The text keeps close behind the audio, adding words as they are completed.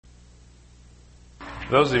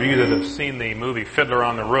Those of you that have seen the movie Fiddler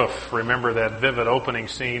on the Roof remember that vivid opening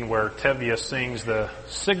scene where Tevye sings the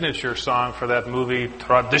signature song for that movie,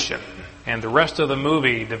 Tradition. And the rest of the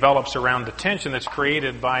movie develops around the tension that's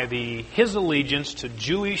created by his allegiance to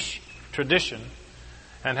Jewish tradition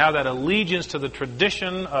and how that allegiance to the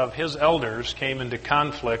tradition of his elders came into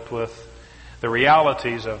conflict with the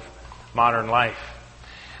realities of modern life.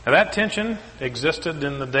 Now that tension existed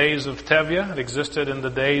in the days of Tevye, it existed in the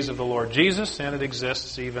days of the Lord Jesus, and it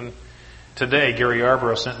exists even today. Gary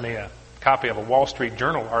Yarborough sent me a copy of a Wall Street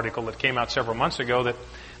Journal article that came out several months ago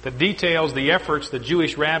that details the efforts that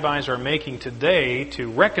Jewish rabbis are making today to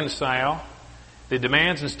reconcile the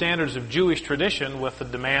demands and standards of Jewish tradition with the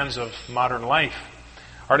demands of modern life.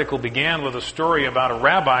 The article began with a story about a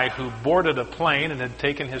rabbi who boarded a plane and had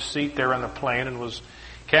taken his seat there on the plane and was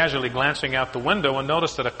casually glancing out the window and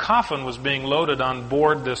noticed that a coffin was being loaded on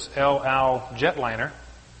board this El Al jetliner,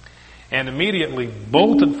 and immediately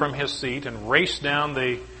bolted from his seat and raced down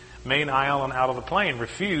the main aisle and out of the plane,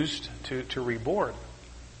 refused to reboard.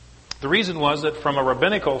 The reason was that from a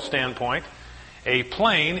rabbinical standpoint, a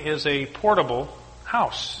plane is a portable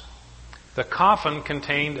house. The coffin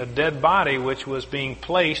contained a dead body which was being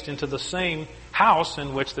placed into the same house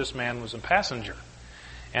in which this man was a passenger.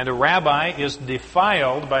 And a rabbi is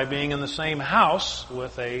defiled by being in the same house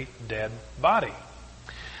with a dead body.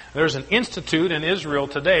 There's an institute in Israel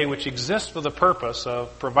today which exists for the purpose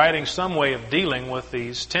of providing some way of dealing with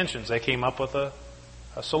these tensions. They came up with a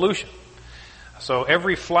solution. So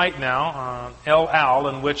every flight now on El Al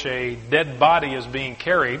in which a dead body is being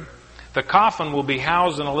carried, the coffin will be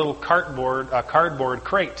housed in a little cardboard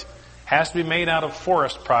crate. Has to be made out of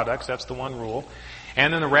forest products, that's the one rule.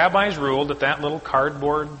 And then the rabbis ruled that little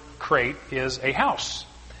cardboard crate is a house.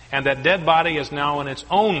 And that dead body is now in its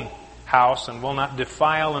own house and will not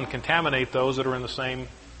defile and contaminate those that are in the same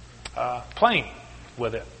plane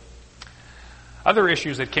with it. Other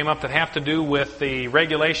issues that came up that have to do with the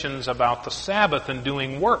regulations about the Sabbath and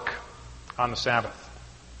doing work on the Sabbath.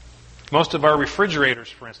 Most of our refrigerators,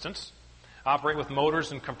 for instance, operate with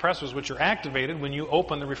motors and compressors which are activated when you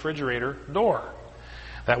open the refrigerator door.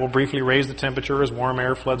 That will briefly raise the temperature as warm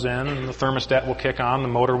air floods in, and the thermostat will kick on. The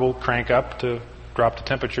motor will crank up to drop the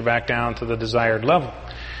temperature back down to the desired level.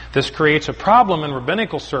 This creates a problem in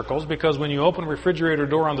rabbinical circles because when you open a refrigerator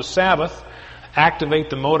door on the Sabbath,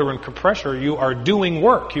 activate the motor and compressor, you are doing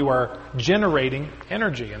work. You are generating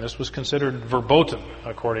energy. And this was considered verboten,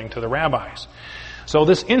 according to the rabbis. So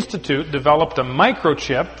this institute developed a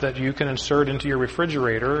microchip that you can insert into your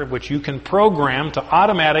refrigerator, which you can program to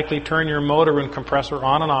automatically turn your motor and compressor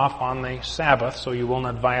on and off on the Sabbath, so you will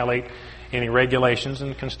not violate any regulations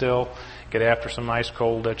and can still get after some ice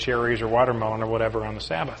cold cherries or watermelon or whatever on the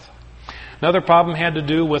Sabbath. Another problem had to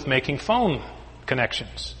do with making phone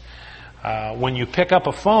connections. When you pick up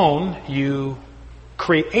a phone, you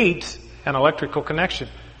create an electrical connection.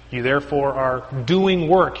 You therefore are doing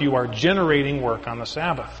work. You are generating work on the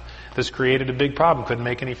Sabbath. This created a big problem. Couldn't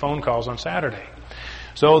make any phone calls on Saturday.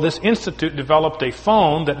 So this institute developed a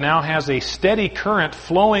phone that now has a steady current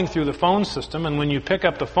flowing through the phone system, and when you pick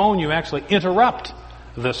up the phone, you actually interrupt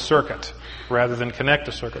this circuit rather than connect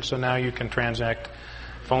the circuit. So now you can transact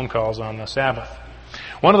phone calls on the Sabbath.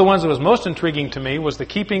 One of the ones that was most intriguing to me was the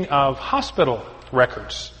keeping of hospital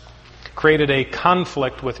records. Created a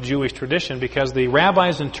conflict with Jewish tradition because the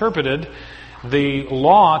rabbis interpreted the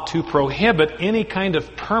law to prohibit any kind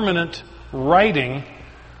of permanent writing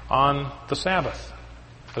on the Sabbath.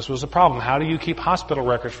 This was a problem. How do you keep hospital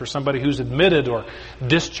records for somebody who's admitted or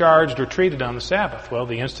discharged or treated on the Sabbath? Well,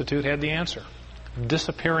 the Institute had the answer.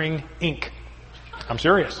 Disappearing ink. I'm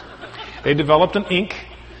serious. They developed an ink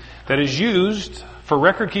that is used for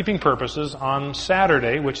record-keeping purposes on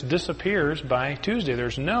Saturday, which disappears by Tuesday.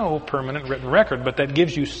 There's no permanent written record, but that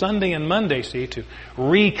gives you Sunday and Monday, to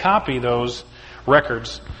recopy those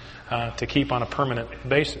records to keep on a permanent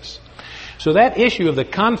basis. So that issue of the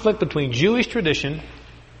conflict between Jewish tradition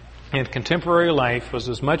and contemporary life was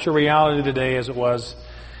as much a reality today as it was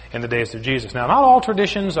in the days of Jesus. Now, not all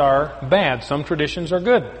traditions are bad. Some traditions are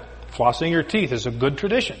good. Flossing your teeth is a good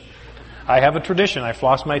tradition. I have a tradition. I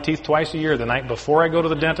floss my teeth twice a year, the night before I go to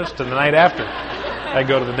the dentist and the night after I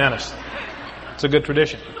go to the dentist. It's a good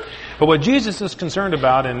tradition. But what Jesus is concerned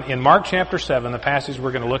about in Mark chapter 7, the passage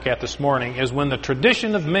we're going to look at this morning, is when the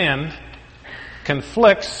tradition of men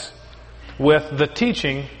conflicts with the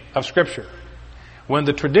teaching of Scripture. When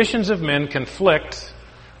the traditions of men conflict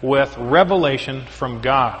with revelation from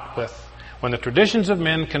God. When the traditions of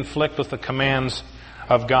men conflict with the commands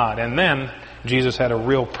of God. And then Jesus had a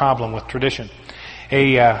real problem with tradition.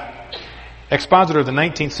 A expositor of the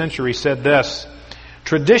 19th century said this: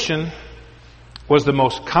 tradition was the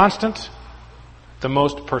most constant, the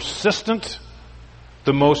most persistent,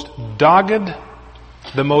 the most dogged,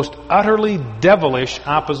 the most utterly devilish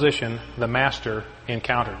opposition the Master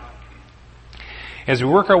encountered. As we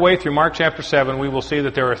work our way through Mark chapter 7, we will see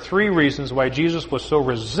that there are three reasons why Jesus was so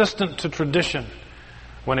resistant to tradition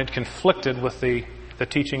when it conflicted with the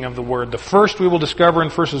teaching of the Word. The first we will discover in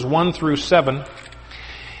verses 1 through 7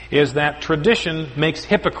 is that tradition makes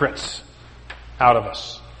hypocrites out of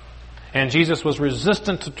us. And Jesus was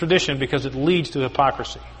resistant to tradition because it leads to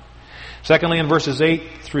hypocrisy. Secondly, in verses 8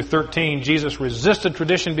 through 13, Jesus resisted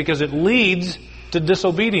tradition because it leads to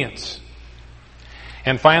disobedience.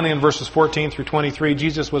 And finally, in verses 14 through 23,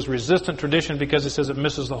 Jesus was resistant to tradition because it says it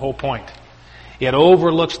misses the whole point. It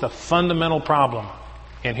overlooks the fundamental problem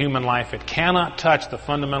in human life. It cannot touch the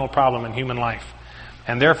fundamental problem in human life.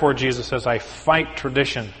 And therefore, Jesus says, I fight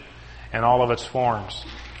tradition in all of its forms,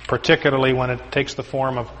 particularly when it takes the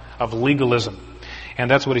form of legalism. And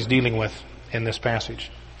that's what he's dealing with in this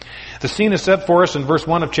passage. The scene is set for us in verse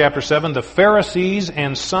 1 of chapter 7. The Pharisees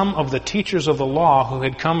and some of the teachers of the law who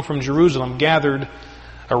had come from Jerusalem gathered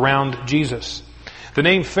around Jesus. The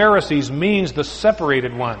name Pharisees means the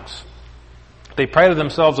separated ones. They prided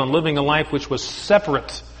themselves on living a life which was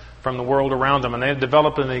separate from the world around them, and they had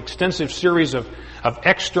developed an extensive series of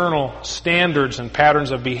external standards and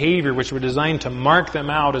patterns of behavior which were designed to mark them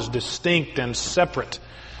out as distinct and separate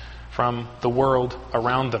from the world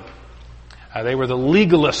around them. They were the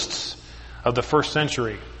legalists of the first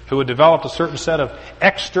century who had developed a certain set of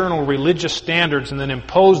external religious standards and then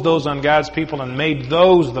imposed those on God's people and made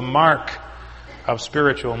those the mark of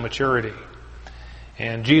spiritual maturity.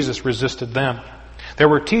 And Jesus resisted them. There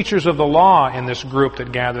were teachers of the law in this group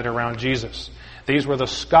that gathered around Jesus. These were the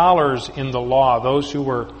scholars in the law, those who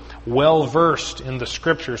were well versed in the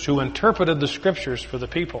Scriptures, who interpreted the Scriptures for the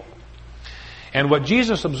people. And what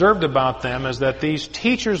Jesus observed about them is that these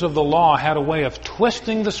teachers of the law had a way of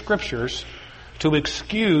twisting the Scriptures to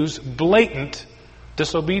excuse blatant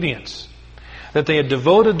disobedience. That they had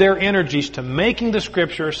devoted their energies to making the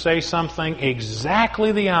Scriptures say something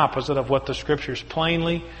exactly the opposite of what the Scriptures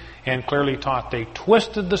plainly and clearly taught. They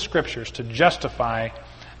twisted the Scriptures to justify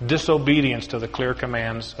disobedience to the clear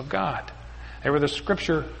commands of God. They were the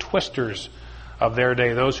Scripture twisters of their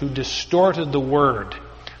day, those who distorted the Word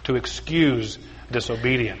to excuse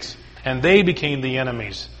disobedience. And they became the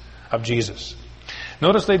enemies of Jesus.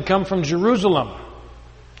 Notice they'd come from Jerusalem.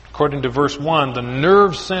 According to verse 1, the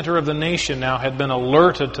nerve center of the nation now had been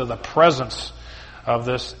alerted to the presence of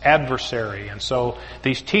this adversary. And so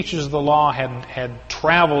these teachers of the law had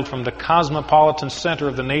traveled from the cosmopolitan center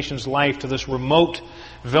of the nation's life to this remote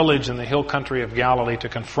village in the hill country of Galilee to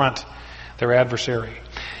confront their adversary.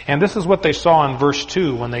 And this is what they saw in verse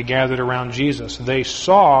 2 when they gathered around Jesus. They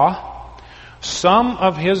saw some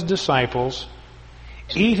of his disciples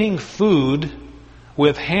eating food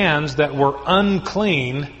with hands that were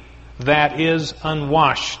unclean, that is,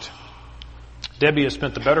 unwashed. Debbie has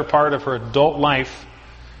spent the better part of her adult life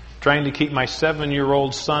trying to keep my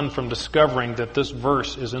 7-year-old son from discovering that this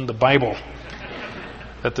verse is in the Bible,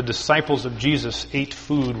 that the disciples of Jesus ate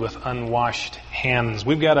food with unwashed hands.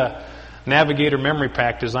 We've got a Navigator memory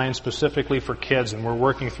pack designed specifically for kids, and we're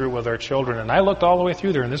working through it with our children. And I looked all the way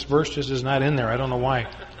through there, and this verse just is not in there. I don't know why.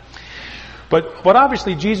 But what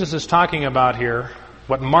obviously Jesus is talking about here,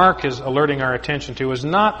 what Mark is alerting our attention to, is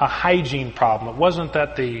not a hygiene problem. It wasn't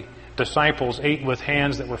that the disciples ate with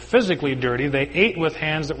hands that were physically dirty. They ate with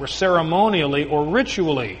hands that were ceremonially or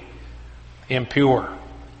ritually impure.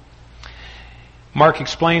 Mark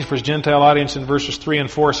explains for his Gentile audience in verses 3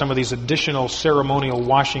 and 4 some of these additional ceremonial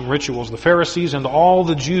washing rituals. The Pharisees and all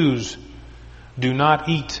the Jews do not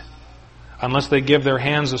eat unless they give their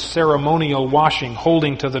hands a ceremonial washing,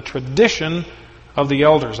 holding to the tradition of the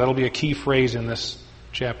elders. That'll be a key phrase in this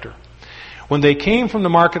chapter. When they come from the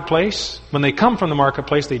marketplace,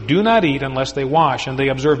 they do not eat unless they wash, and they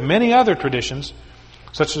observe many other traditions,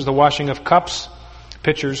 such as the washing of cups,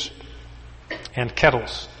 pitchers, and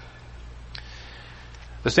kettles.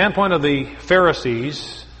 The standpoint of the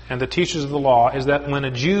Pharisees and the teachers of the law is that when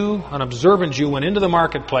a Jew, an observant Jew, went into the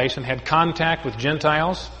marketplace and had contact with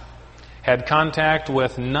Gentiles, had contact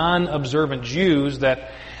with non-observant Jews,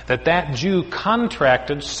 that Jew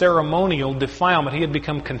contracted ceremonial defilement. He had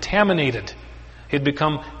become contaminated. He had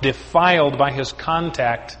become defiled by his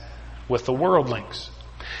contact with the worldlings.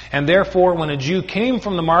 And therefore, when a Jew came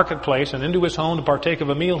from the marketplace and into his home to partake of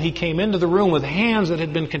a meal, he came into the room with hands that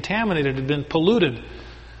had been contaminated, had been polluted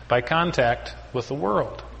by contact with the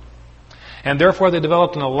world. And therefore, they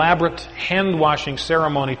developed an elaborate hand-washing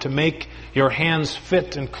ceremony to make your hands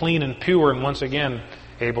fit and clean and pure and once again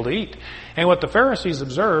able to eat. And what the Pharisees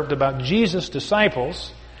observed about Jesus'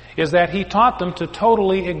 disciples is that he taught them to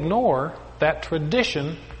totally ignore that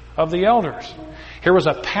tradition of the elders. Here was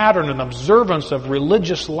a pattern, an observance of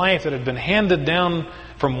religious life that had been handed down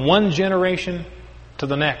from one generation to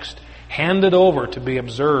the next, handed over to be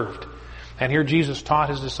observed. And here Jesus taught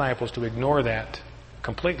his disciples to ignore that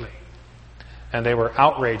completely. And they were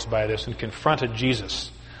outraged by this and confronted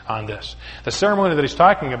Jesus on this. The ceremony that he's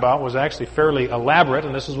talking about was actually fairly elaborate,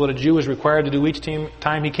 and this is what a Jew was required to do each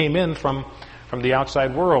time he came in from the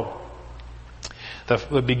outside world. It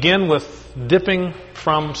would begin with dipping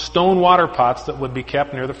from stone water pots that would be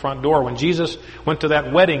kept near the front door. When Jesus went to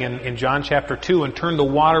that wedding in John chapter 2 and turned the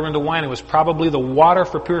water into wine, it was probably the water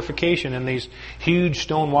for purification in these huge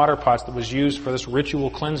stone water pots that was used for this ritual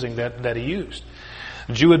cleansing that he used.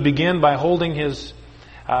 The Jew would begin by holding his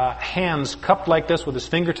hands cupped like this with his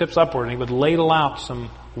fingertips upward, and he would ladle out some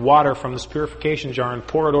water from this purification jar and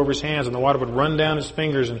pour it over his hands, and the water would run down his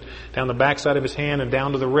fingers and down the backside of his hand and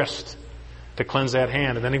down to the wrist to cleanse that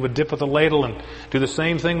hand. And then he would dip with a ladle and do the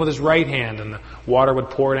same thing with his right hand, and the water would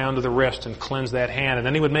pour down to the wrist and cleanse that hand. And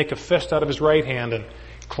then he would make a fist out of his right hand and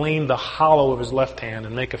clean the hollow of his left hand,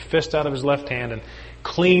 and make a fist out of his left hand and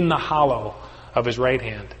clean the hollow of his right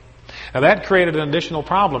hand. Now that created an additional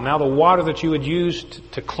problem. Now the water that you had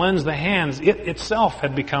used to cleanse the hands, it itself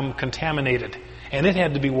had become contaminated, and it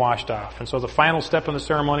had to be washed off. And so the final step in the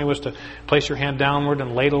ceremony was to place your hand downward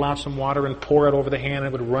and ladle out some water and pour it over the hand.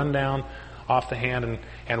 It would run down off the hand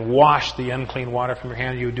and wash the unclean water from your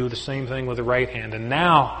hand. You would do the same thing with the right hand. And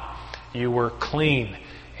now you were clean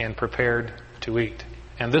and prepared to eat.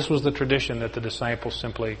 And this was the tradition that the disciples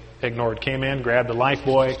simply ignored. Came in, grabbed a life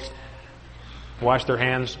buoy, washed their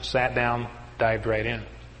hands, sat down, dived right in.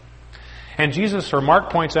 And Jesus, or Mark,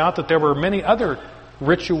 points out that there were many other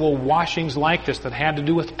ritual washings like this that had to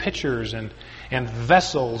do with pitchers and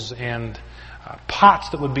vessels and pots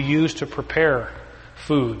that would be used to prepare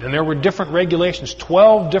food. And there were different regulations,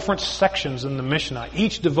 12 different sections in the Mishnah,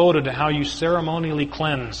 each devoted to how you ceremonially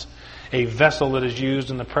cleanse a vessel that is used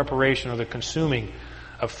in the preparation or the consuming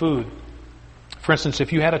of food. For instance,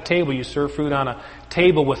 if you had a table, you serve food on a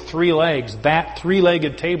table with 3 legs, that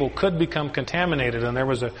 3-legged table could become contaminated, and there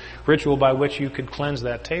was a ritual by which you could cleanse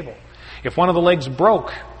that table. If one of the legs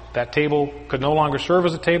broke, that table could no longer serve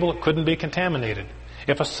as a table, it couldn't be contaminated.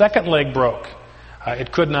 If a second leg broke,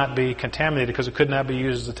 it could not be contaminated because it could not be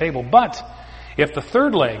used as a table. But if the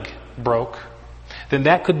third leg broke, then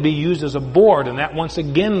that could be used as a board, and that once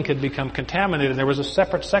again could become contaminated. There was a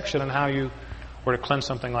separate section on how you were to cleanse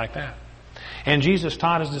something like that. And Jesus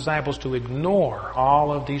taught his disciples to ignore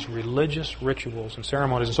all of these religious rituals and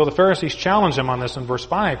ceremonies. And so the Pharisees challenged him on this in verse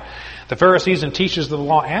 5. The Pharisees and teachers of the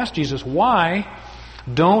law asked Jesus, "Why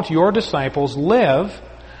don't your disciples live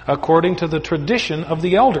according to the tradition of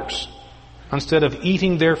the elders, instead of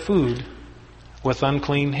eating their food with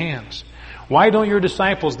unclean hands?" Why don't your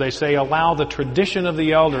disciples, they say, allow the tradition of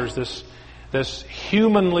the elders, this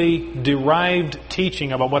humanly derived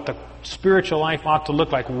teaching about what the spiritual life ought to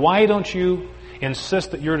look like? Why don't you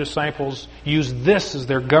insist that your disciples use this as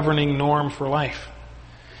their governing norm for life?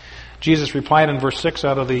 Jesus replied in verse 6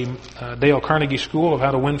 out of the Dale Carnegie School of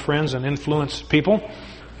How to Win Friends and Influence People,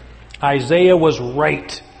 "Isaiah was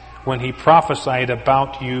right when he prophesied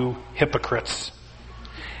about you hypocrites.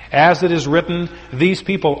 As it is written, these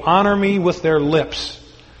people honor me with their lips,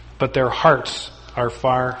 but their hearts are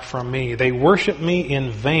far from me. They worship me in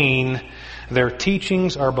vain. Their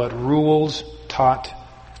teachings are but rules taught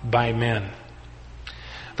by men."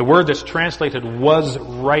 The word that's translated "was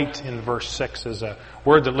right" in verse 6 is a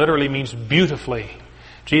word that literally means beautifully.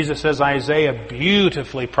 Jesus says Isaiah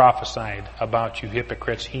beautifully prophesied about you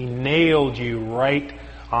hypocrites. He nailed you right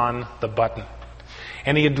on the button.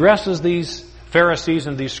 And he addresses these Pharisees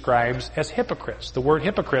and these scribes as hypocrites. The word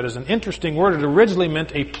hypocrite is an interesting word. It originally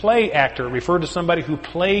meant a play actor. It referred to somebody who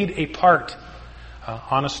played a part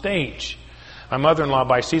on a stage. My mother-in-law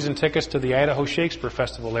buys season tickets to the Idaho Shakespeare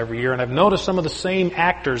Festival every year, and I've noticed some of the same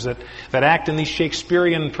actors that act in these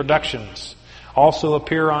Shakespearean productions also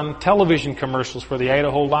appear on television commercials for the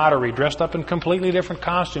Idaho Lottery, dressed up in completely different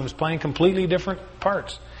costumes, playing completely different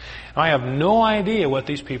parts. I have no idea what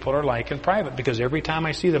these people are like in private, because every time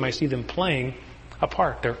I see them playing a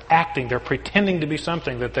part. They're acting, they're pretending to be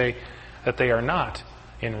something that they are not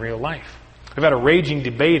in real life. We've had a raging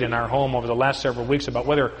debate in our home over the last several weeks about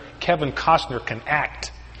whether Kevin Costner can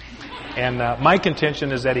act. And my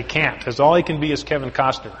contention is that he can't, because all he can be is Kevin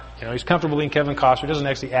Costner. You know, he's comfortable being Kevin Costner. He doesn't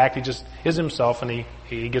actually act. He just is himself, and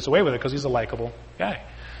he gets away with it because he's a likable guy.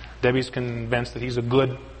 Debbie's convinced that he's a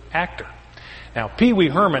good actor. Now, Pee Wee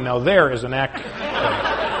Herman, now there is an actor.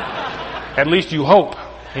 At least you hope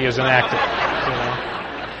he is inactive.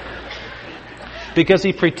 Because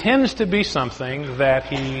he pretends to be something that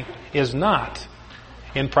he is not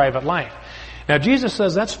in private life. Now Jesus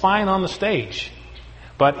says that's fine on the stage,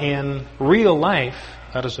 but in real life,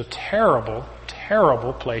 that is a terrible,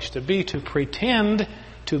 terrible place to be, to pretend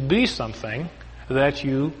to be something that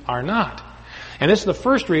you are not. And this is the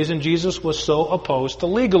first reason Jesus was so opposed to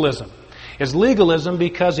legalism. Is legalism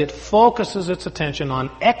because it focuses its attention on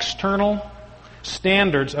external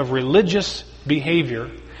standards of religious behavior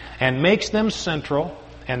and makes them central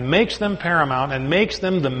and makes them paramount and makes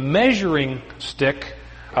them the measuring stick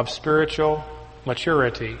of spiritual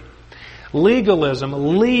maturity.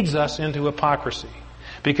 Legalism leads us into hypocrisy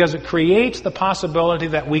because it creates the possibility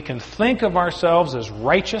that we can think of ourselves as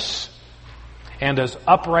righteous and as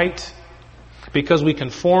upright because we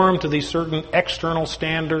conform to these certain external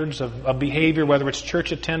standards of behavior, whether it's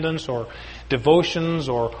church attendance or devotions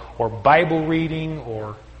or Bible reading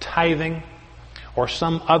or tithing or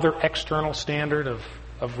some other external standard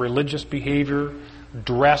of religious behavior,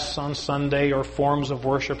 dress on Sunday or forms of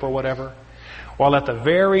worship or whatever, while at the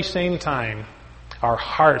very same time our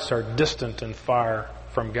hearts are distant and far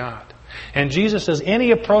from God. And Jesus says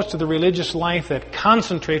any approach to the religious life that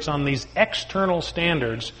concentrates on these external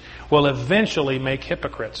standards will eventually make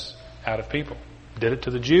hypocrites out of people. Did it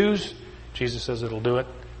to the Jews. Jesus says it'll do it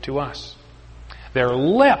to us. Their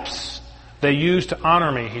lips they use to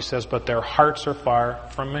honor me, he says, but their hearts are far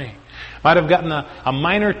from me. Might have gotten a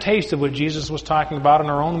minor taste of what Jesus was talking about in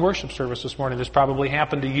our own worship service this morning. This probably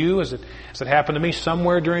happened to you as it happened to me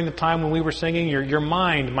somewhere during the time when we were singing. Your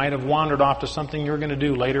mind might have wandered off to something you're going to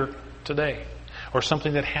do later today or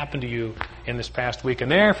something that happened to you in this past week.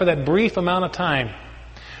 And there, for that brief amount of time,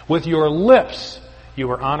 with your lips, you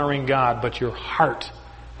were honoring God, but your heart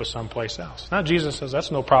was someplace else. Now, Jesus says that's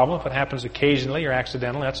no problem if it happens occasionally or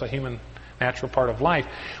accidentally. That's a human natural part of life.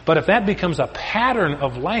 But if that becomes a pattern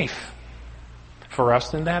of life for us,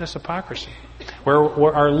 then that is hypocrisy. Where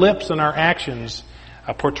our lips and our actions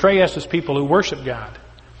portray us as people who worship God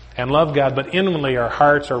and love God, but inwardly our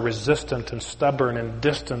hearts are resistant and stubborn and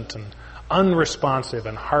distant and unresponsive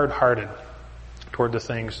and hard-hearted toward the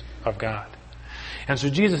things of God. And so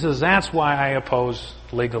Jesus says, that's why I oppose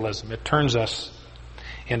legalism. It turns us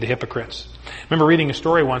into hypocrites. I remember reading a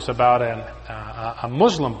story once about a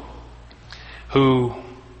Muslim who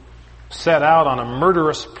set out on a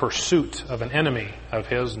murderous pursuit of an enemy of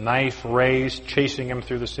his, knife raised, chasing him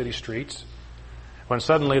through the city streets, when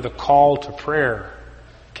suddenly the call to prayer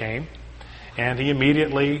came, and he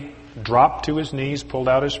immediately dropped to his knees, pulled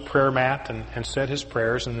out his prayer mat, and said his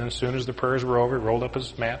prayers, and then as soon as the prayers were over, he rolled up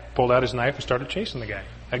his mat, pulled out his knife, and started chasing the guy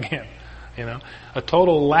again. A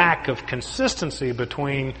total lack of consistency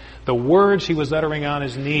between the words he was uttering on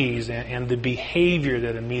his knees and the behavior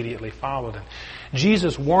that immediately followed it.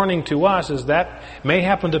 Jesus' warning to us is that may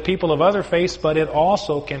happen to people of other faiths, but it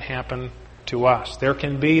also can happen to us. There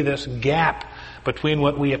can be this gap between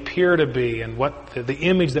what we appear to be and what the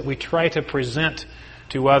image that we try to present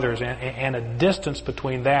to others, and a distance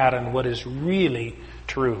between that and what is really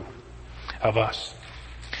true of us.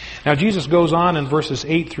 Now Jesus goes on in verses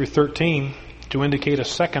 8 through 13 to indicate a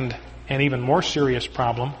second and even more serious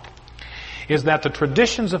problem, is that the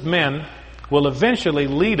traditions of men will eventually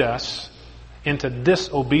lead us into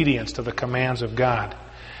disobedience to the commands of God.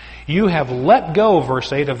 You have let go,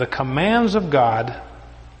 verse 8, of the commands of God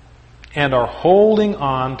and are holding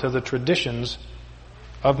on to the traditions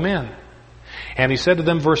of men. And he said to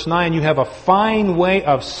them, verse 9, you have a fine way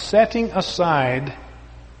of setting aside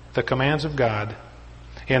the commands of God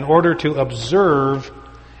in order to observe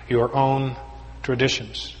your own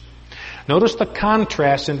traditions. Notice the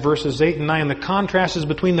contrast in verses 8 and 9. The contrast is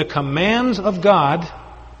between the commands of God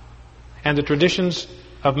and the traditions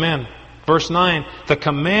of men. Verse 9, the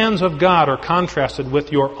commands of God are contrasted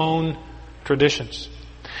with your own traditions.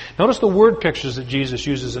 Notice the word pictures that Jesus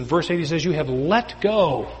uses. In verse 8 he says, you have let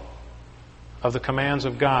go of the commands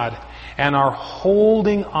of God and are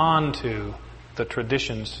holding on to the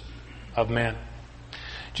traditions of men.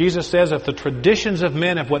 Jesus says if the traditions of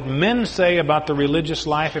men, if what men say about the religious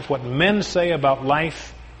life, if what men say about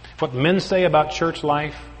life, if what men say about church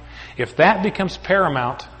life, if that becomes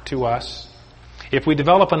paramount to us, if we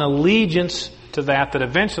develop an allegiance to that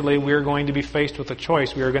eventually we are going to be faced with a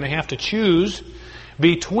choice. We are going to have to choose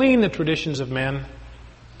between the traditions of men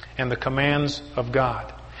and the commands of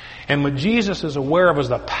God. And what Jesus is aware of is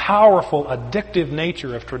the powerful, addictive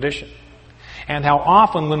nature of tradition. And how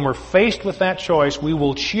often when we're faced with that choice, we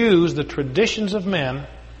will choose the traditions of men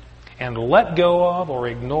and let go of or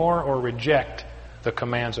ignore or reject the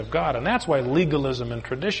commands of God. And that's why legalism and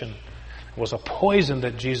tradition It was a poison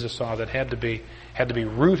that Jesus saw that had to be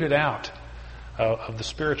rooted out of the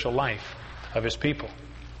spiritual life of His people.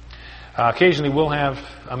 Occasionally we'll have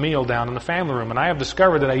a meal down in the family room, and I have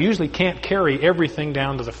discovered that I usually can't carry everything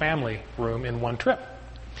down to the family room in one trip.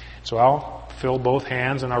 So I'll fill both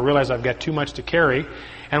hands, and I'll realize I've got too much to carry,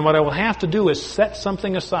 and what I will have to do is set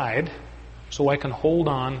something aside so I can hold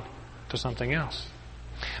on to something else.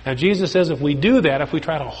 Now Jesus says if we do that, if we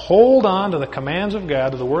try to hold on to the commands of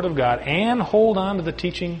God, to the Word of God, and hold on to the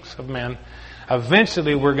teachings of men,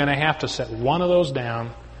 eventually we're going to have to set one of those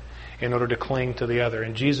down in order to cling to the other.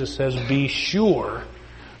 And Jesus says, be sure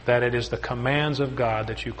that it is the commands of God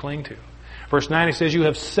that you cling to. Verse 9, He says, you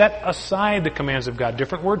have set aside the commands of God.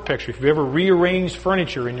 Different word picture. If you've ever rearranged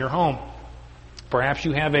furniture in your home, perhaps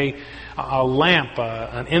you have a lamp,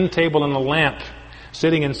 an end table and a lamp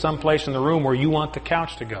sitting in some place in the room where you want the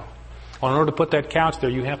couch to go. Well, in order to put that couch there,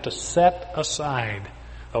 you have to set aside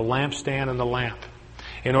the lampstand and the lamp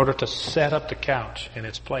in order to set up the couch in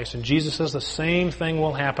its place. And Jesus says the same thing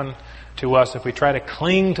will happen to us if we try to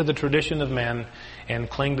cling to the tradition of men and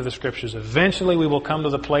cling to the Scriptures. Eventually we will come to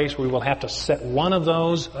the place where we will have to set one of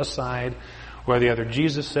those aside or the other.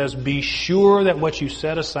 Jesus says, be sure that what you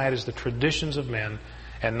set aside is the traditions of men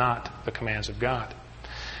and not the commands of God.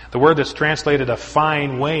 The word that's translated a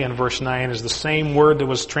fine way in verse 9 is the same word that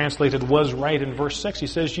was translated was right in verse 6. He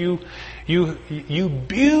says, you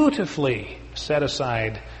beautifully set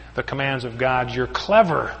aside the commands of God. You're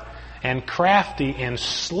clever and crafty and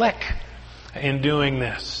slick in doing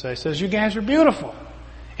this. He says, you guys are beautiful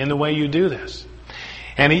in the way you do this.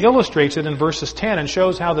 And he illustrates it in verses 10 and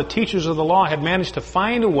shows how the teachers of the law had managed to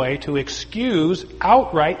find a way to excuse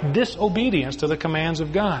outright disobedience to the commands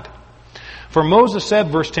of God. For Moses said,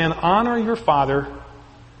 verse 10, honor your father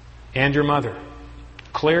and your mother.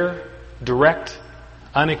 Clear, direct,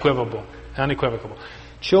 unequivocal.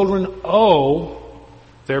 Children owe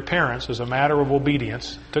their parents, as a matter of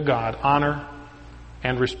obedience to God, honor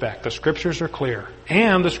and respect. The Scriptures are clear.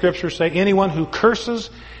 And the Scriptures say anyone who curses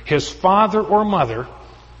his father or mother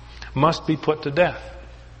must be put to death.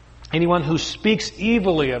 Anyone who speaks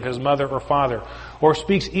evilly of his mother or father, or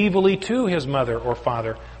speaks evilly to his mother or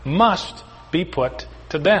father, must be put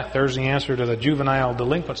to death. There's the answer to the juvenile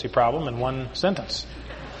delinquency problem in one sentence.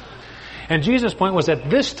 And Jesus' point was at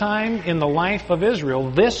this time in the life of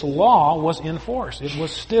Israel, this law was in force. It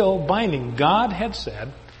was still binding. God had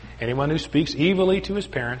said, anyone who speaks evilly to his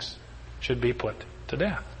parents should be put to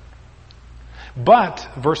death. But,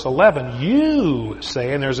 verse 11, you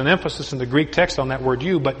say, and there's an emphasis in the Greek text on that word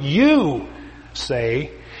you, but you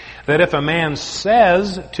say that if a man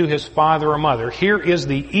says to his father or mother, here is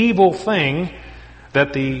the evil thing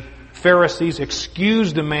that the Pharisees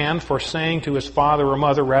excused a man for saying to his father or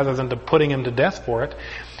mother rather than to putting him to death for it.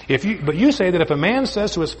 But you say that if a man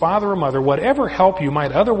says to his father or mother, whatever help you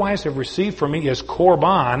might otherwise have received from me is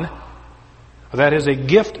korban, that is a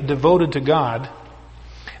gift devoted to God,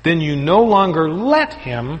 then you no longer let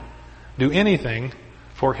him do anything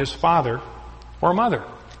for his father or mother.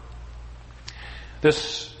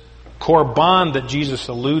 This korban that Jesus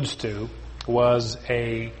alludes to was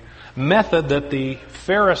a method that the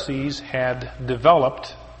Pharisees had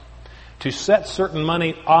developed to set certain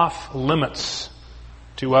money off limits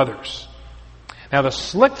to others. Now the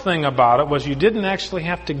slick thing about it was you didn't actually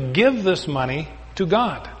have to give this money to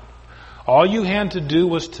God. All you had to do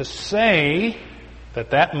was to say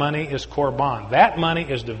that money is korban. That money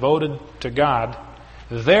is devoted to God.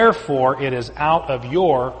 Therefore, it is out of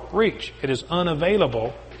your reach. It is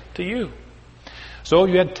unavailable to you. So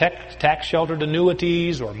if you had tax-sheltered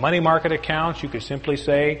annuities or money market accounts, you could simply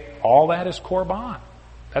say, all that is korban.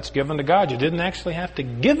 That's given to God. You didn't actually have to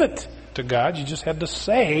give it to God. You just had to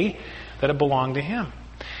say that it belonged to Him.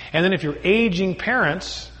 And then if your aging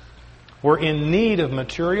parents were in need of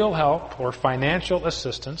material help or financial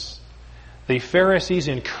assistance, the Pharisees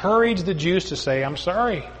encouraged the Jews to say, I'm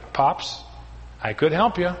sorry, Pops, I could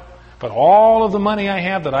help you, but all of the money I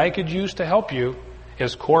have that I could use to help you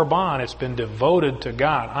is korban. It's been devoted to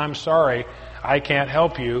God. I'm sorry, I can't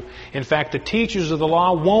help you. In fact, the teachers of the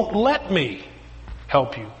law won't let me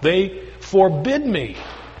help you. They forbid me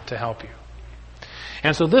to help you.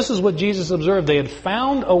 And so this is what Jesus observed. They had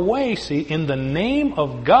found a way, in the name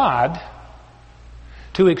of God,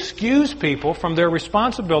 to excuse people from their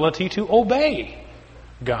responsibility to obey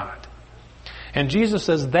God. And Jesus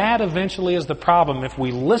says that eventually is the problem. If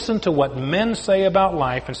we listen to what men say about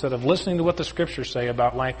life instead of listening to what the Scriptures say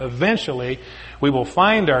about life, eventually we will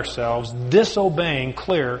find ourselves disobeying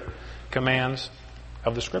clear commands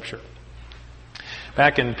of the Scripture.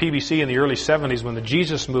 Back in PBC in the early 70s when the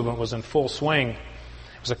Jesus movement was in full swing, it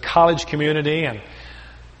was a college community, and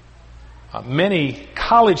many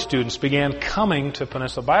college students began coming to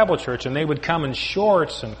Peninsula Bible Church, and they would come in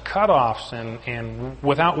shorts and cutoffs and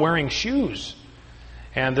without wearing shoes.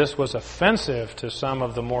 And this was offensive to some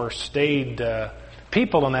of the more staid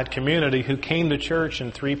people in that community who came to church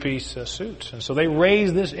in three-piece suits. And so they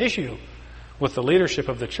raised this issue with the leadership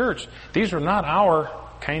of the church. These are not our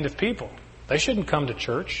kind of people. They shouldn't come to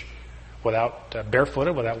church without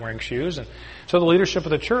barefooted, without wearing shoes. And so the leadership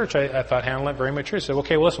of the church, I thought, handled it very mature. They said,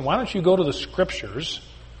 okay, well, listen, why don't you go to the Scriptures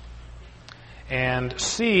and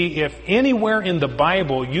see if anywhere in the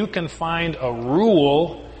Bible you can find a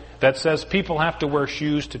rule that says people have to wear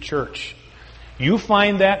shoes to church. You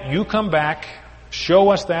find that, you come back, show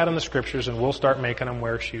us that in the Scriptures, and we'll start making them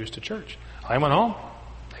wear shoes to church. I went home.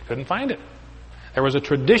 They couldn't find it. There was a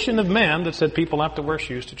tradition of men that said people have to wear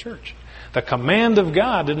shoes to church. The command of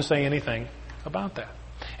God didn't say anything about that.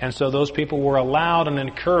 And so those people were allowed and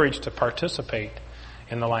encouraged to participate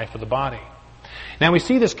in the life of the body. Now we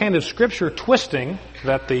see this kind of Scripture twisting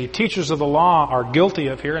that the teachers of the law are guilty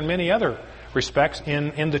of here in many other respects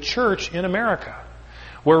in the church in America,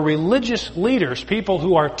 where religious leaders, people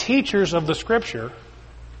who are teachers of the Scripture,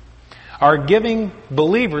 are giving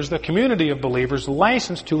believers, the community of believers,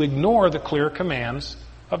 license to ignore the clear commands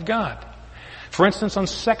of God. For instance, on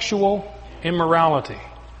sexual immorality,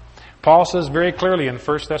 Paul says very clearly in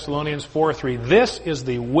 1 Thessalonians 4:3, "This is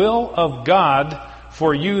the will of God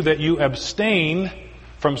for you, that you abstain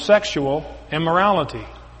from sexual immorality."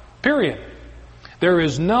 Period. There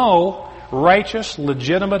is no righteous,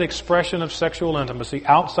 legitimate expression of sexual intimacy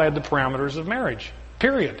outside the parameters of marriage.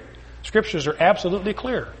 Period. Scriptures are absolutely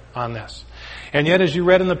clear on this. And yet, as you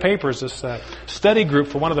read in the papers, this study group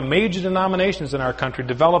for one of the major denominations in our country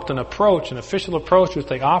developed an approach, an official approach, which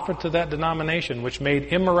they offered to that denomination, which made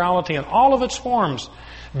immorality in all of its forms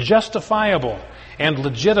justifiable and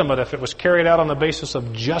legitimate if it was carried out on the basis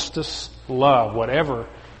of justice, love, whatever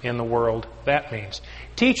in the world that means.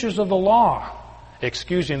 Teachers of the law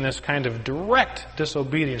excusing this kind of direct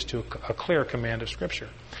disobedience to a clear command of Scripture.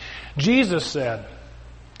 Jesus said,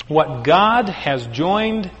 "What God has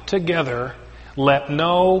joined together, let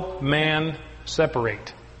no man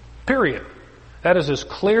separate." Period. That is as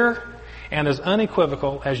clear and as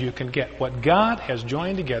unequivocal as you can get. What God has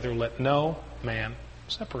joined together, let no man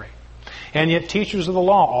separate. And yet teachers of the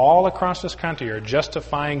law all across this country are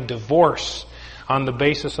justifying divorce on the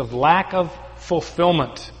basis of lack of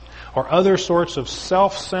fulfillment or other sorts of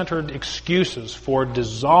self-centered excuses for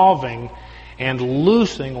dissolving and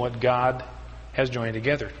loosing what God has joined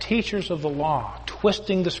together. Teachers of the law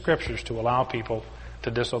twisting the Scriptures to allow people to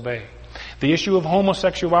disobey. The issue of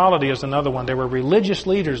homosexuality is another one. There were religious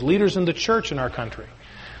leaders in the church in our country,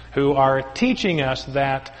 who are teaching us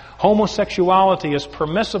that homosexuality is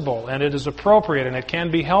permissible and it is appropriate and it can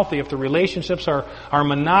be healthy if the relationships are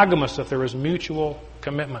monogamous, if there is mutual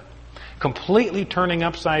commitment. Completely turning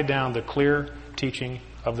upside down the clear teaching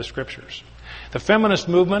of the Scriptures. The feminist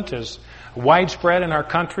movement is widespread in our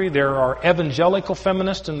country. There are evangelical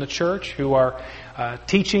feminists in the church who are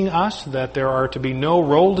teaching us that there are to be no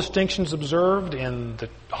role distinctions observed in the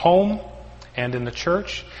home and in the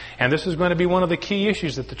church. And this is going to be one of the key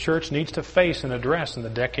issues that the church needs to face and address in the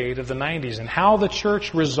decade of the 90s. And how the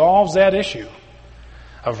church resolves that issue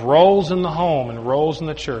of roles in the home and roles in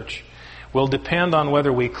the church will depend on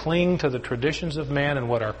whether we cling to the traditions of man and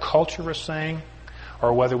what our culture is saying,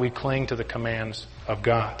 or whether we cling to the commands of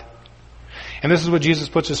God. And this is what Jesus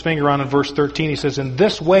puts his finger on in verse 13. He says, "In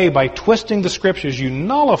this way, by twisting the Scriptures, you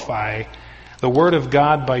nullify the Word of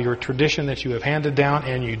God by your tradition that you have handed down,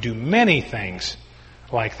 and you do many things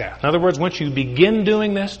like that." In other words, once you begin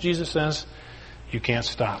doing this, Jesus says, you can't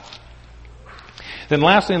stop. Then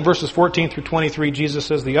lastly, in verses 14 through 23, Jesus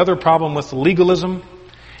says the other problem with legalism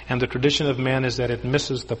and the tradition of men is that it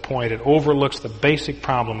misses the point. It overlooks the basic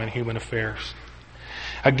problem in human affairs.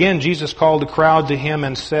 Again, Jesus called the crowd to him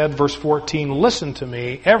and said, verse 14, "Listen to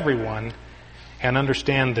me, everyone, and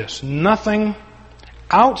understand this. Nothing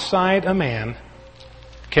outside a man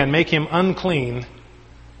can make him unclean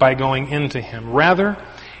by going into him. Rather,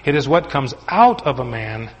 it is what comes out of a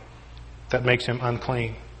man that makes him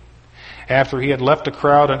unclean." After he had left the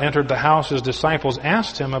crowd and entered the house, his disciples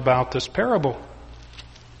asked him about this parable.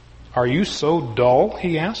 "Are you so dull?"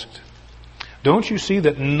 he asked. "Don't you see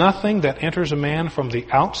that nothing that enters a man from the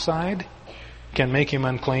outside can make him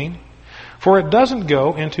unclean? For it doesn't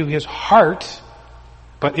go into his heart,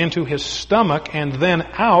 but into his stomach and then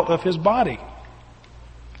out of his body."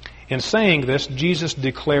 In saying this, Jesus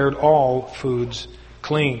declared all foods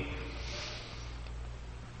clean.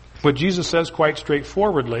 What Jesus says quite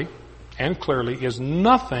straightforwardly and clearly is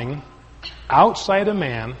nothing outside a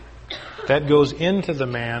man that goes into the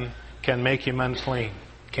man can make him unclean,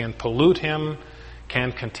 can pollute him,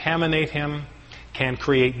 can contaminate him, can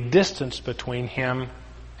create distance between him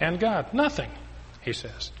and God. Nothing, he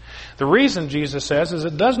says. The reason, Jesus says, is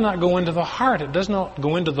it does not go into the heart. It does not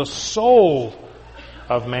go into the soul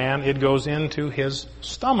of man. It goes into his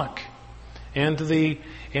stomach, into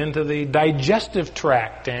the digestive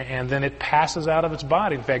tract, and then it passes out of its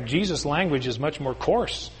body. In fact, Jesus' language is much more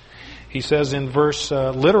coarse. He says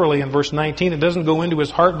literally in verse 19, it doesn't go into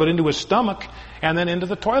his heart, but into his stomach, and then into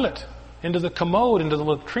the toilet, into the commode, into the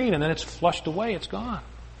latrine, and then it's flushed away, it's gone.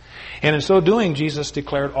 And in so doing, Jesus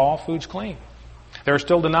declared all foods clean. There are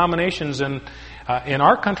still denominations in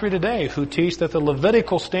our country today who teach that the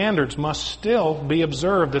Levitical standards must still be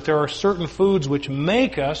observed, that there are certain foods which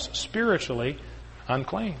make us spiritually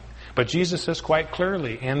unclean. But Jesus says quite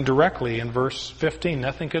clearly and directly in verse 15,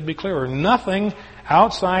 nothing could be clearer. Nothing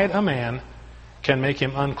outside a man can make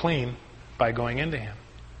him unclean by going into him.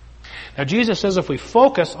 Now Jesus says if we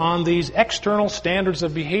focus on these external standards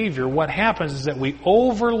of behavior, what happens is that we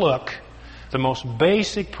overlook the most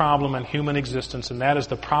basic problem in human existence, and that is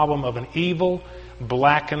the problem of an evil,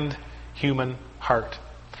 blackened human heart.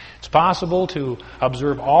 It's possible to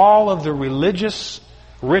observe all of the religious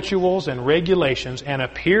rituals and regulations and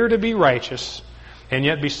appear to be righteous and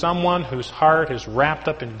yet be someone whose heart is wrapped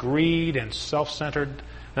up in greed and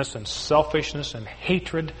self-centeredness and selfishness and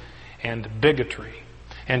hatred and bigotry.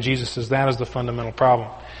 And Jesus says that is the fundamental problem.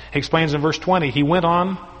 He explains in verse 20, he went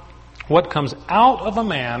on, what comes out of a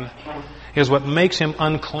man is what makes him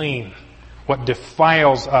unclean, what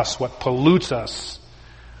defiles us, what pollutes us.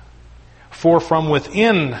 For from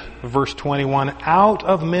within, verse 21, out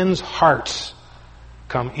of men's hearts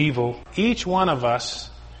come evil. Each one of us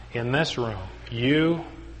in this room, you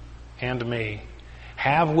and me,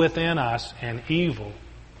 have within us an evil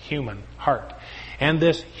human heart. And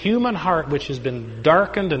this human heart, which has been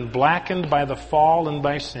darkened and blackened by the fall and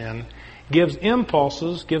by sin, gives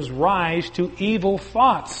impulses, gives rise to evil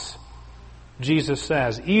thoughts. Jesus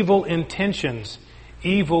says, evil intentions,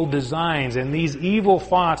 evil designs, and these evil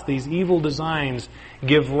thoughts, these evil designs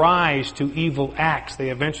give rise to evil acts. They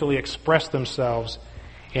eventually express themselves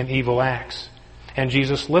in evil acts. And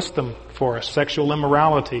Jesus lists them for us. Sexual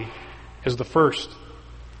immorality is the first.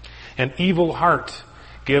 An evil heart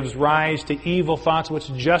gives rise to evil thoughts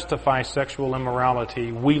which justify sexual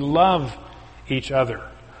immorality. We love each other,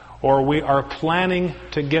 or we are planning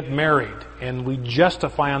to get married, and we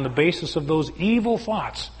justify on the basis of those evil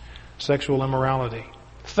thoughts sexual immorality.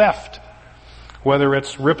 Theft, whether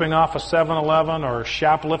it's ripping off a 7-Eleven or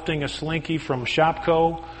shoplifting a Slinky from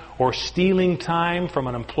Shopco or stealing time from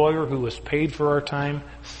an employer who has paid for our time.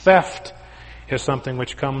 Theft is something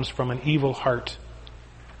which comes from an evil heart,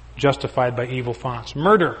 justified by evil thoughts.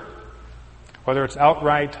 Murder, whether it's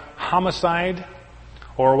outright homicide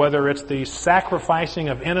or whether it's the sacrificing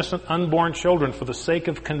of innocent unborn children for the sake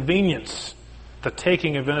of convenience, the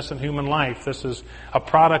taking of innocent human life. This is a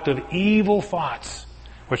product of evil thoughts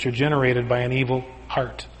which are generated by an evil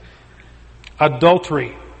heart.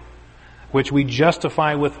 Adultery, which we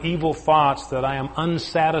justify with evil thoughts that I am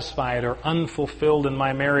unsatisfied or unfulfilled in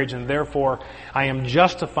my marriage, and therefore I am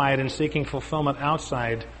justified in seeking fulfillment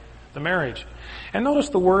outside the marriage. And notice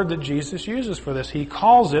the word that Jesus uses for this. He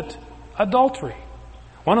calls it adultery.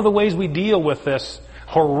 One of the ways we deal with this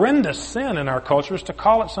horrendous sin in our culture is to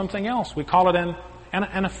call it something else. We call it an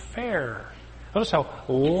affair. Notice how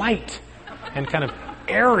light and kind of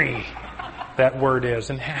airy that word is,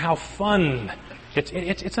 and how fun.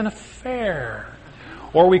 It's an affair.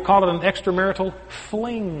 Or we call it an extramarital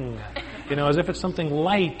fling, as if it's something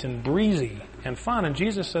light and breezy and fun. And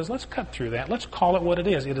Jesus says, let's cut through that. Let's call it what it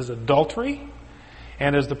is. It is adultery,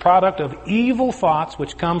 and is the product of evil thoughts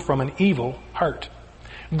which come from an evil heart.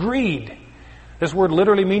 Greed. This word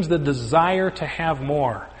literally means the desire to have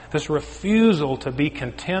more. This refusal to be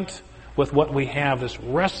content with what we have. This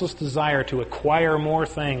restless desire to acquire more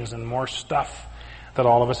things and more stuff that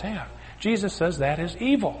all of us have. Jesus says that is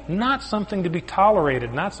evil. Not something to be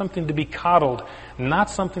tolerated, not something to be coddled, not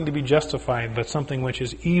something to be justified, but something which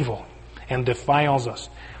is evil and defiles us.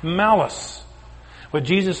 Malice. What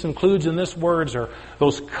Jesus includes in this words are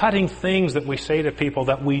those cutting things that we say to people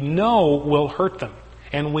that we know will hurt them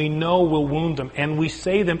and we know will wound them, and we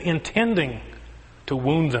say them intending to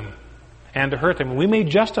wound them and to hurt them. We may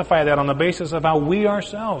justify that on the basis of how we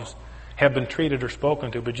ourselves have been treated or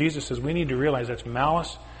spoken to, but Jesus says we need to realize that's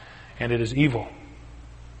malice and it is evil.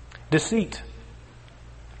 Deceit.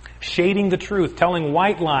 Shading the truth, telling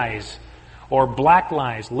white lies or black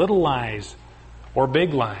lies, little lies or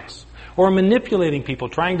big lies. or manipulating people,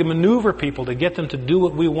 trying to maneuver people to get them to do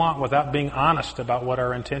what we want without being honest about what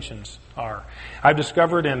our intentions are. I've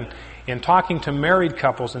discovered in talking to married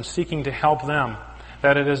couples and seeking to help them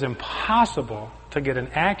that it is impossible to get an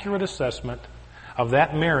accurate assessment of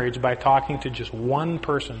that marriage by talking to just one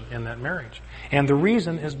person in that marriage. And the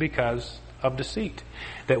reason is because of deceit.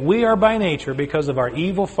 That we are by nature, because of our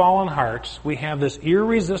evil fallen hearts, we have this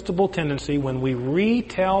irresistible tendency when we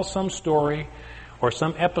retell some story or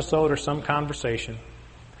some episode or some conversation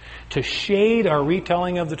to shade our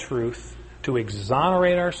retelling of the truth, to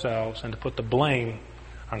exonerate ourselves, and to put the blame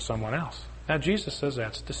on someone else. Now Jesus says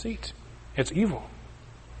that's deceit. It's evil.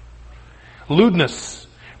 Lewdness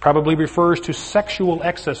probably refers to sexual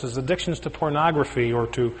excesses, addictions to pornography or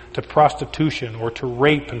to prostitution or to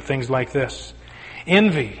rape and things like this.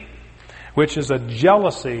 Envy, which is a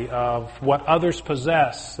jealousy of what others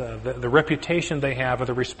possess, the reputation they have or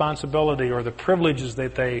the responsibility or the privileges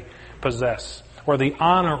that they possess or the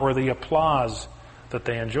honor or the applause that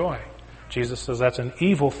they enjoy. Jesus says that's an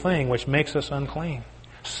evil thing which makes us unclean.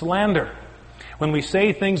 Slander, when we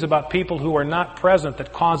say things about people who are not present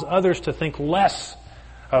that cause others to think less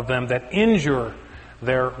of them, that injure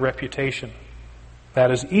their reputation.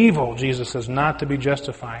 That is evil, Jesus says, not to be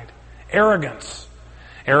justified. Arrogance.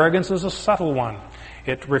 Arrogance is a subtle one.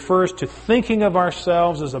 It refers to thinking of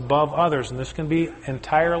ourselves as above others, and this can be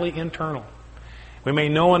entirely internal. We may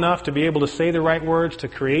know enough to be able to say the right words, to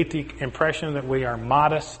create the impression that we are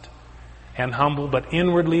modest and humble, but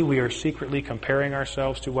inwardly we are secretly comparing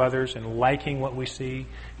ourselves to others and liking what we see,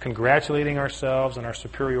 congratulating ourselves on our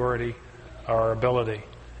superiority, our ability.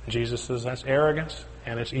 Jesus says that's arrogance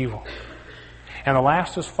and it's evil. And the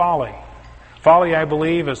last is folly. Folly, I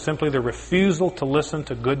believe, is simply the refusal to listen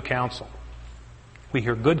to good counsel. We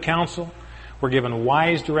hear good counsel, we're given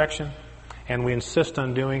wise direction, and we insist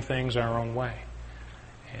on doing things our own way.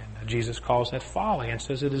 And Jesus calls that folly and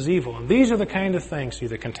says it is evil. And these are the kind of things, see,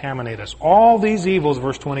 that contaminate us. All these evils,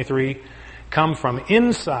 verse 23, come from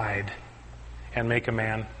inside and make a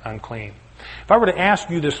man unclean. If I were to ask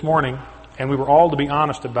you this morning, and we were all to be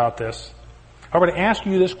honest about this, if I were to ask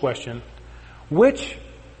you this question, which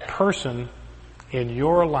person in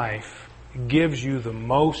your life gives you the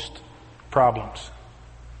most problems?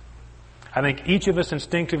 I think each of us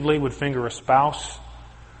instinctively would finger a spouse,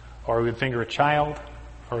 or we would finger a child,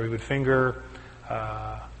 or we would finger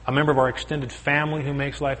a member of our extended family who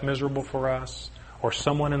makes life miserable for us, or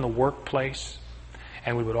someone in the workplace,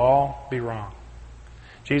 and we would all be wrong.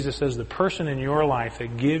 Jesus says the person in your life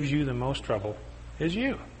that gives you the most trouble is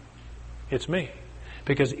you. It's me.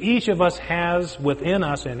 Because each of us has within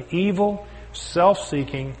us an evil,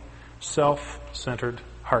 self-seeking, self-centered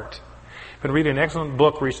heart. I've been reading an excellent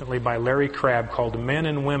book recently by Larry Crabb called Men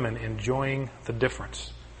and Women Enjoying the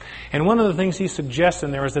Difference. And one of the things he suggests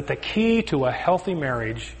in there is that the key to a healthy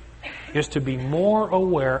marriage is to be more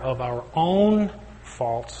aware of our own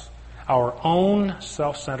faults, our own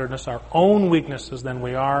self-centeredness, our own weaknesses than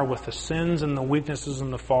we are with the sins and the weaknesses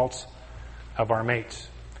and the faults of our mates.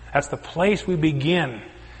 That's the place we begin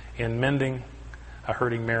in mending a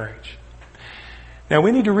hurting marriage. Now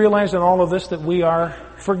we need to realize in all of this that we are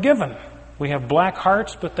forgiven. We have black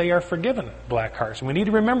hearts, but they are forgiven black hearts. And we need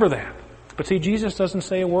to remember that. But see, Jesus doesn't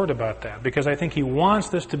say a word about that because I think he wants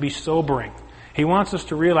this to be sobering. He wants us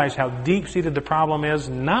to realize how deep-seated the problem is,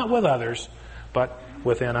 not with others, but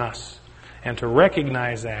within us. And to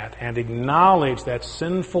recognize that and acknowledge that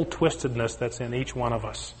sinful twistedness that's in each one of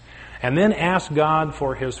us. And then ask God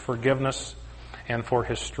for his forgiveness and for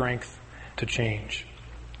his strength to change.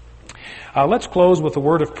 Let's close with a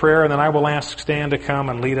word of prayer, and then I will ask Stan to come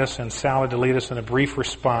and lead us and Sally to lead us in a brief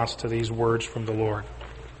response to these words from the Lord.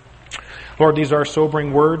 Lord, these are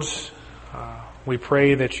sobering words. We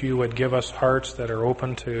pray that you would give us hearts that are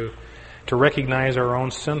open to recognize our own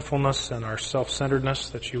sinfulness and our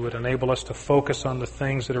self-centeredness, that you would enable us to focus on the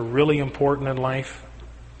things that are really important in life,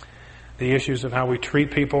 the issues of how we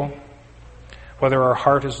treat people, whether our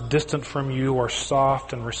heart is distant from you or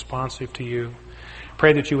soft and responsive to you.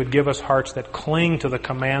 Pray that you would give us hearts that cling to the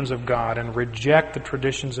commands of God and reject the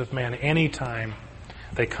traditions of man anytime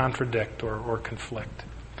they contradict or conflict.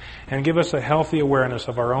 And give us a healthy awareness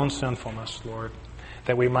of our own sinfulness, Lord,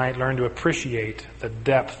 that we might learn to appreciate the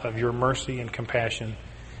depth of your mercy and compassion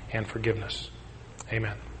and forgiveness.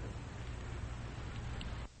 Amen.